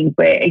one thing,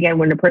 but again,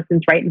 when the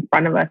person's right in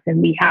front of us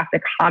and we have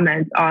to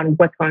comment on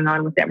what's going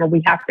on with them, or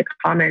we have to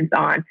comment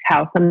on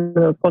how some of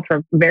those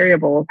cultural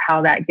variables,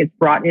 how that gets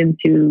brought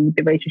into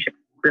the relationship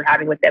we're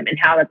having with them and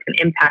how that's going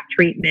to impact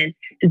treatment,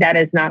 that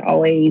is not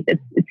always, it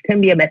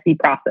can be a messy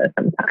process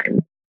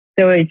sometimes.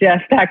 So it's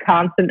just that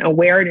constant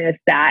awareness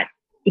that,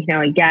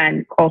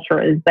 again,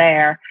 culture is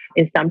there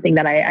is something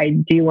that I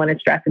do want to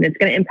stress. And it's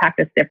going to impact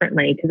us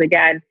differently. Because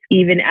again,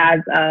 even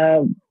as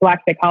a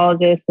Black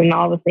psychologist and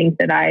all the things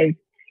that I've,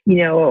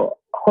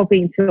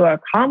 hoping to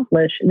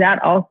accomplish, that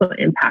also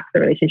impacts the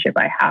relationship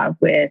I have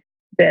with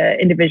the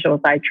individuals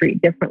I treat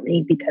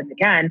differently. Because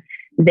again,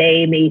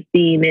 they may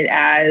see it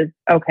as,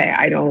 okay,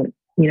 I don't,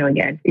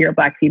 again, you're a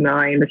Black female.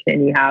 I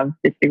understand you have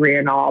this degree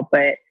and all,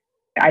 but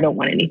I don't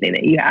want anything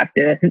that you have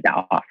to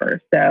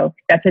offer. So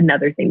that's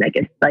another thing that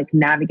gets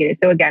navigated.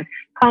 So again,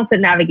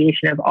 constant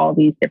navigation of all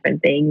these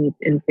different things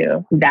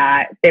into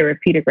that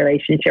therapeutic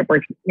relationship,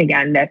 or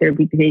again, that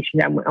therapeutic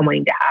relationship I'm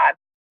wanting to have.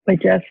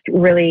 But just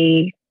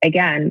really,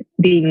 again,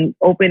 being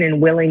open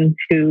and willing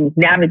to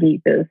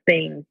navigate those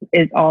things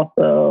is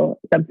also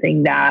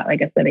something that,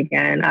 like I said,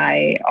 again,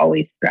 I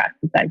always stress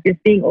is that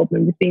just being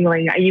open, just being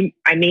willing.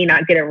 I may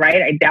not get it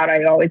right. I doubt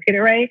I always get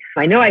it right.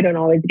 I know I don't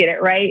always get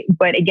it right.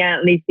 But again,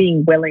 at least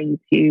being willing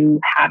to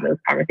have those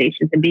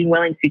conversations and being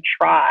willing to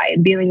try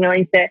and being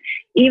willing to,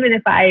 even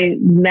if I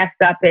mess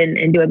up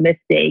and do a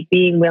mistake,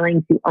 being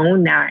willing to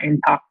own that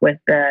and talk with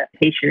the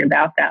patient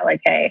about that.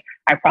 Like, hey,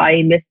 I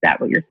probably missed that,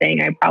 what you're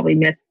saying. I probably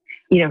missed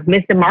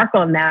the mark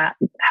on that.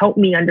 Help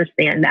me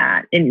understand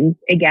that. And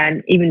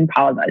again, even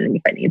apologizing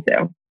if I need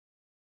to.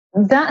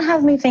 That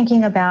has me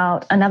thinking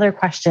about another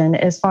question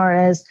as far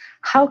as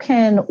how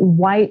can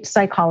white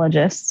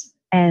psychologists,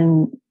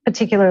 and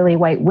particularly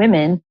white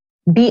women,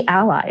 be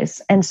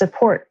allies and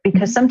support?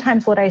 Because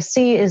sometimes what I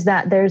see is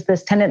that there's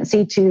this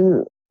tendency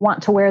to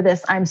want to wear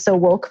this "I'm so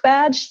woke"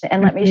 badge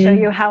and let me show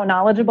you how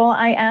knowledgeable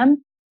I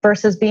am,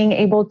 versus being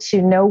able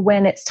to know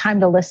when it's time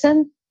to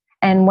listen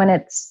and when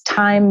it's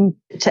time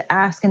to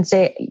ask and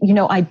say,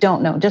 I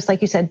don't know. Just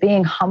like you said,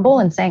 being humble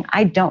and saying,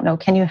 I don't know.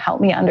 Can you help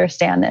me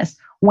understand this?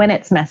 When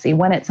it's messy,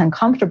 when it's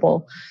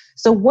uncomfortable.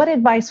 So what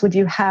advice would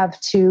you have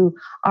to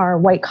our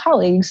white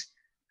colleagues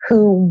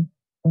who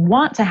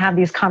want to have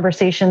these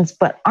conversations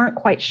but aren't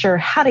quite sure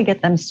how to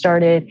get them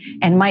started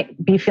and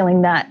might be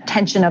feeling that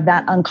tension of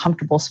that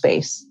uncomfortable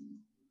space?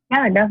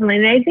 Yeah,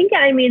 definitely. And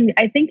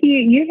I think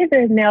you hit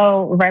the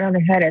nail right on the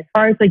head as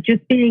far as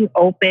just being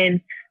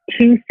open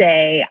to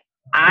say,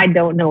 I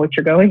don't know what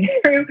you're going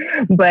through,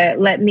 but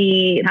let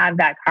me have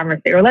that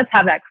conversation, or let's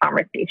have that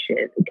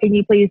conversation. Can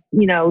you please,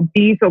 do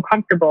you feel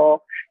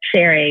comfortable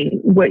sharing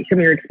what some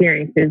of your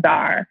experiences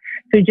are?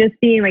 So just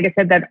being, like I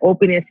said, that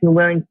openness and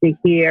willing to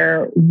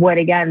hear what,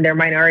 again, their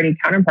minority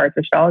counterparts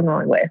are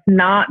struggling with,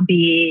 not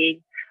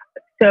being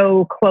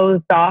so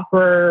closed off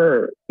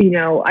or,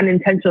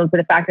 unintentional to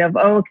the fact of,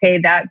 oh, okay,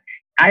 that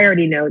I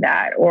already know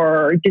that,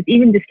 or just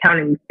even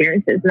discounting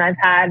experiences. And I've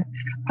had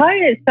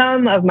probably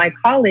some of my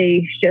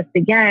colleagues just,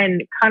 again,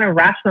 kind of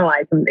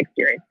rationalize some of the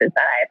experiences that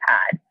I've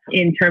had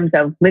in terms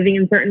of living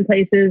in certain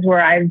places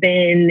where I've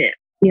been,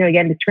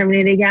 again,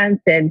 discriminated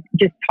against, and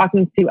just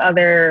talking to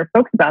other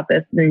folks about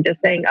this and just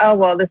saying, oh,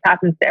 well, this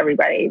happens to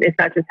everybody. It's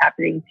not just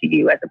happening to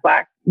you as a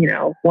Black,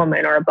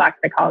 woman or a Black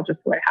psychologist,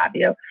 what have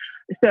you.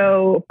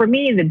 So for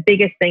me, the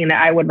biggest thing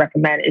that I would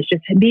recommend is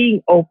just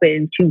being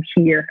open to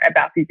hear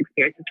about these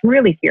experiences,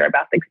 really hear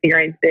about the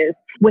experiences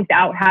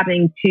without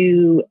having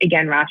to,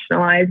 again,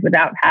 rationalize,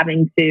 without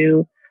having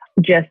to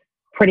just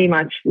pretty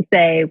much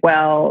say,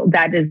 well,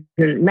 that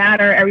doesn't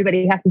matter.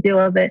 Everybody has to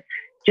deal with it.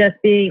 Just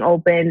being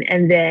open.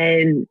 And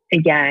then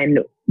again,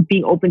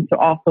 being open to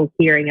also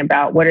hearing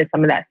about what are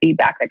some of that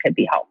feedback that could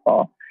be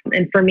helpful.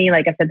 And for me,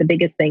 like I said, the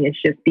biggest thing is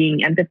just being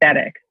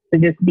empathetic. So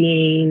just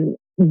being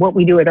what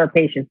we do with our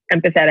patients,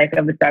 empathetic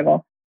of the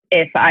struggle.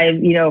 If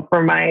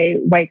for my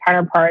white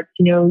counterparts,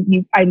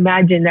 I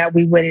imagine that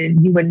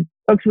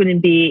folks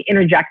wouldn't be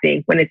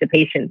interjecting when it's a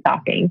patient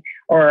talking,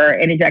 or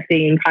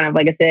interjecting and kind of,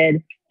 like I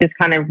said, just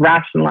kind of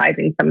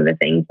rationalizing some of the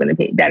things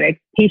that a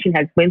patient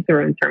has went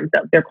through in terms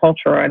of their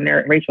culture and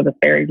their racial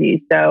disparities.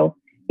 So,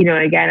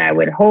 again, I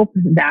would hope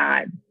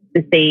that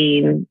the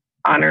same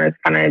honor is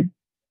kind of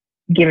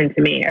given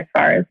to me as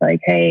far as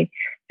like, hey,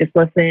 just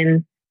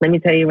listen. Let me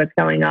tell you what's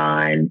going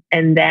on,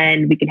 and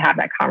then we can have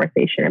that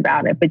conversation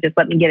about it. But just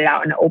let me get it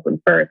out in the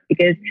open first,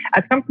 because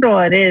as comfortable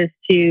it is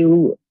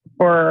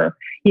for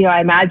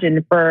I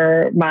imagine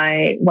for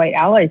my white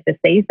allies to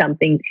say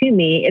something to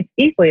me, it's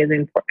equally as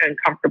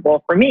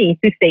uncomfortable for me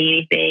to say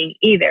anything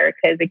either.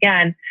 Because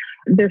again,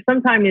 there's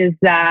sometimes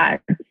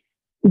that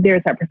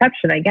there's that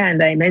perception, again,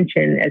 that I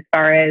mentioned as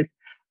far as,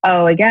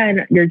 oh,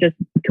 again, you're just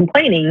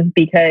complaining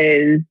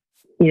because,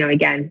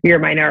 again, you're a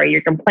minority,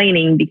 you're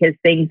complaining because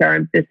things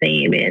aren't the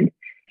same. And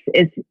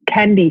it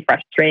can be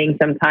frustrating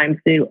sometimes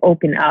to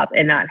open up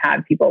and not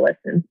have people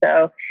listen.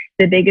 So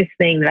the biggest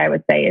thing that I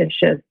would say is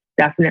just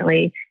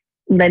definitely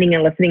lending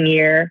a listening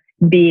ear,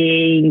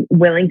 being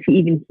willing to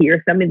even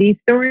hear some of these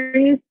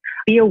stories.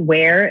 Be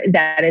aware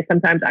that it's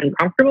sometimes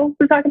uncomfortable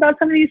to talk about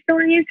some of these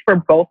stories for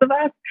both of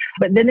us,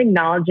 but then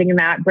acknowledging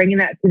that, bringing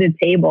that to the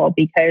table,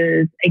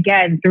 because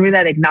again, through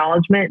that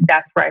acknowledgement,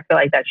 that's where I feel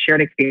like that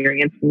shared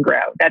experience can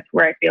grow. That's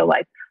where I feel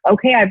like,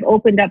 okay, I've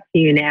opened up to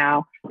you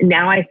now.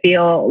 Now I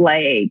feel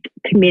like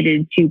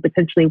committed to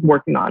potentially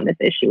working on this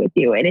issue with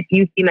you. And if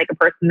you seem like a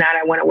person that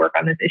I want to work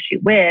on this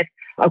issue with,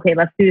 okay,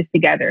 let's do this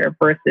together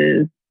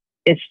versus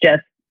it's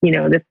just,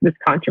 this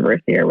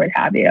controversy or what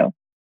have you.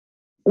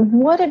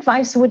 What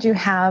advice would you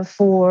have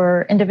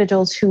for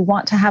individuals who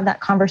want to have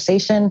that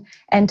conversation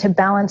and to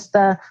balance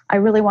the, I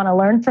really want to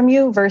learn from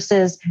you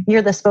versus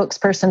you're the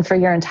spokesperson for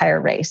your entire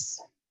race?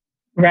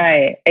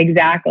 Right,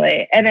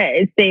 exactly. And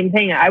it's the same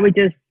thing. I would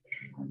just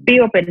be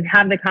open,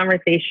 have the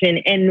conversation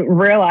and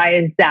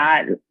realize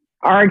that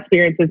our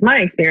experience is my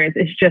experience.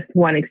 It's just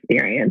one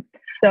experience.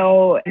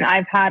 So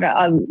I've had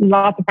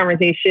lots of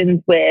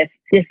conversations with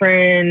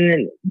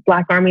different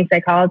Black Army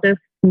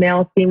psychologists,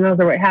 males, females,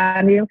 or what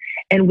have you.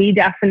 And we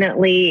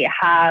definitely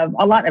have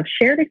a lot of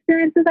shared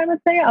experiences, I would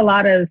say, a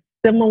lot of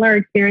similar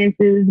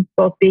experiences,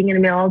 both being in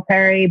the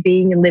military,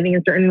 being and living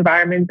in certain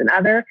environments and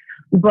other.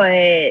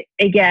 But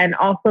again,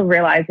 also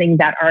realizing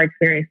that our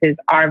experiences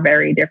are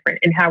very different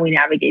and how we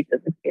navigate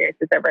those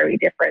experiences are very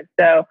different.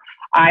 So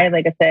I,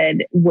 like I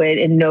said, would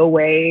in no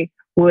way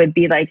would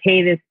be like,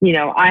 hey, this,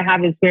 I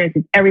have experience,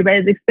 it's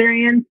everybody's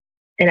experience.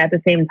 And at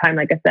the same time,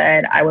 like I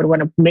said, I would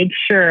want to make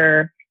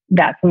sure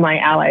that some of my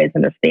allies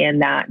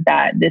understand that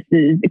this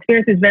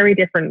experience is very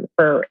different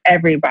for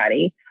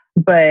everybody.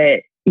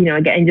 But,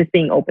 again, just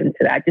being open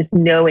to that, just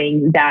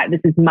knowing that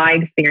this is my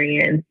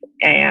experience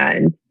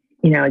and,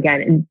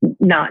 again,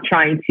 not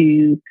trying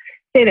to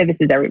say that this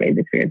is everybody's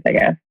experience, I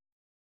guess.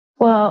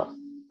 Well,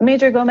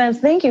 Major Gomez,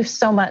 thank you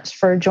so much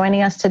for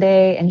joining us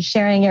today and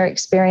sharing your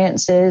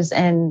experiences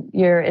and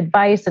your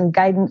advice and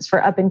guidance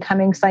for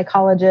up-and-coming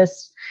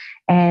psychologists.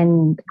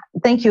 And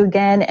thank you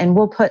again. And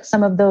we'll put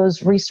some of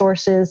those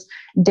resources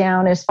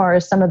down as far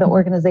as some of the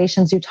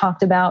organizations you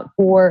talked about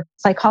for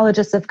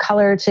psychologists of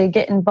color to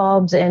get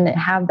involved and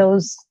have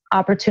those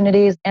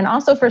opportunities. And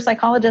also for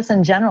psychologists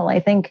in general, I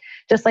think,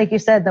 just like you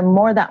said, the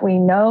more that we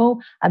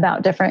know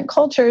about different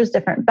cultures,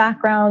 different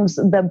backgrounds,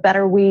 the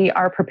better we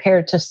are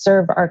prepared to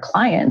serve our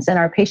clients and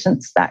our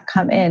patients that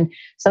come in.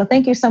 So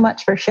thank you so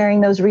much for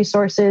sharing those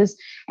resources.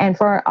 And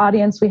for our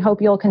audience, we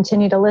hope you'll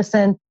continue to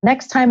listen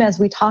next time as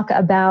we talk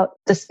about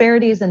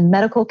disparities in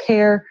medical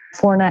care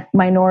for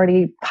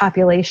minority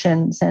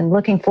populations, and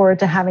looking forward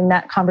to having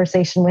that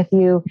conversation with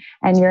you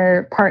and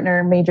your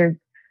partner, Major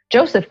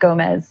Joseph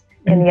Gomez,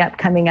 in the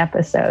upcoming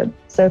episode.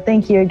 So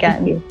thank you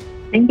again.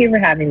 Thank you for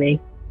having me.